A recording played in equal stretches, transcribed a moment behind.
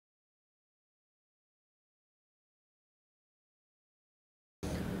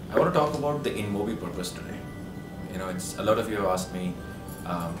I want to talk about the InMobi purpose today. It's a lot of you have asked me,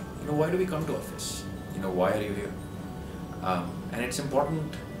 why do we come to office? Why are you here? And it's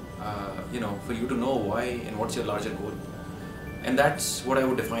important, for you to know why and what's your larger goal. And that's what I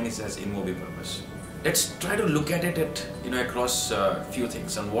would define it as InMobi purpose. Let's try to look at it across a few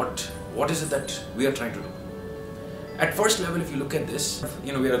things and what is it that we are trying to do. At first level, if you look at this,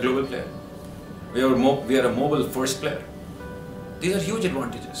 we are a global player. We are a mobile first player. These are huge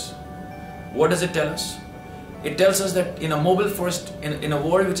advantages. What does it tell us? It tells us that in a mobile first, in a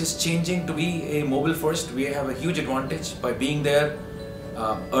world which is changing to be a mobile first, we have a huge advantage by being there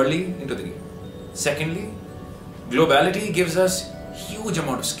early into the game. Secondly, globality gives us huge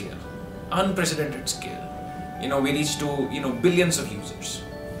amount of scale, unprecedented scale. We reach to billions of users.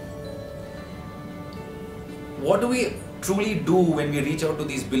 What do we truly do when we reach out to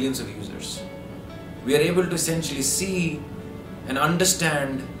these billions of users? We are able to essentially see and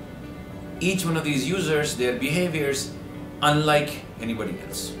understand each one of these users, their behaviors, unlike anybody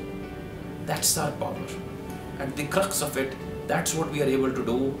else. That's our power. At the crux of it, that's what we are able to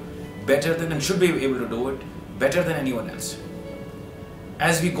do better than, and should be able to do it better than anyone else.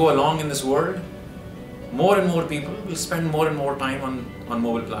 As we go along in this world, more and more people will spend more and more time on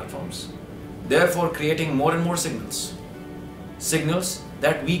mobile platforms, therefore creating more and more signals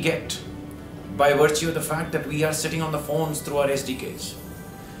that we get by virtue of the fact that we are sitting on the phones through our SDKs,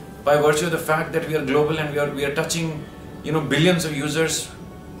 by virtue of the fact that we are global and we are touching billions of users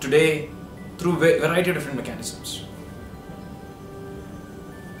today through a variety of different mechanisms.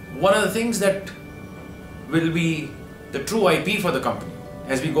 One of the things that will be the true IP for the company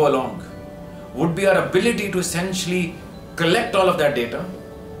as we go along would be our ability to essentially collect all of that data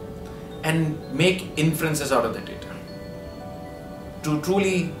and make inferences out of that data, to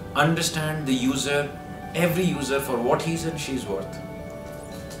truly understand the user, every user, for what he and she is worth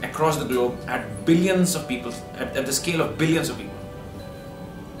across the globe at billions of people, at the scale of billions of people.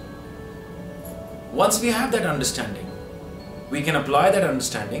 Once we have that understanding, we can apply that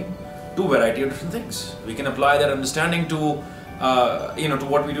understanding to a variety of different things. We can apply that understanding to to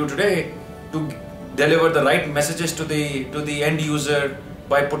what we do today, to deliver the right messages to the end user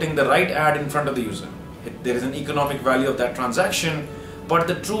by putting the right ad in front of the user. There is an economic value of that transaction, but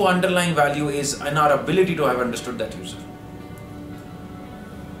the true underlying value is in our ability to have understood that user.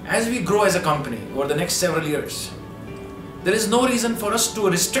 As we grow as a company over the next several years, there is no reason for us to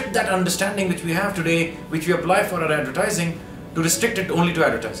restrict that understanding which we have today, which we apply for our advertising, to restrict it only to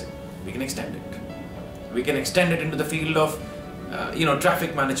advertising. We can extend it. We can extend it into the field of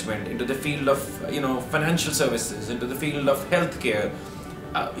traffic management, into the field of financial services, into the field of healthcare.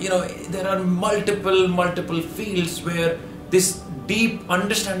 There are multiple fields where this deep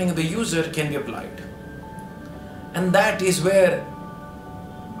understanding of the user can be applied, and that is where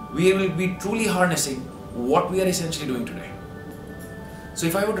we will be truly harnessing what we are essentially doing today. So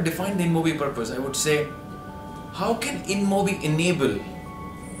if I were to define the InMobi purpose, I would say, how can InMobi enable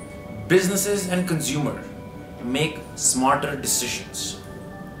businesses and consumer make smarter decisions?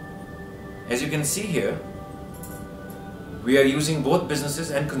 As you can see here, we are using both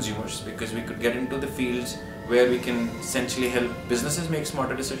businesses and consumers because we could get into the fields where we can essentially help businesses make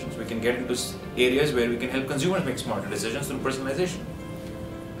smarter decisions. We can get into areas where we can help consumers make smarter decisions through personalization.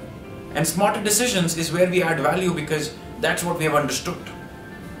 And smarter decisions is where we add value because that's what we have understood.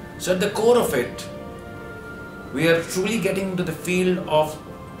 So at the core of it, we are truly getting into the field of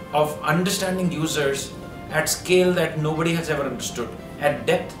understanding users at scale that nobody has ever understood, at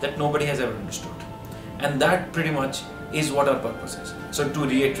depth that nobody has ever understood. And that pretty much is what our purpose is. So to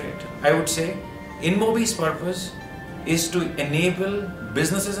reiterate, I would say InMobi's purpose is to enable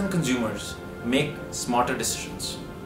businesses and consumers make smarter decisions.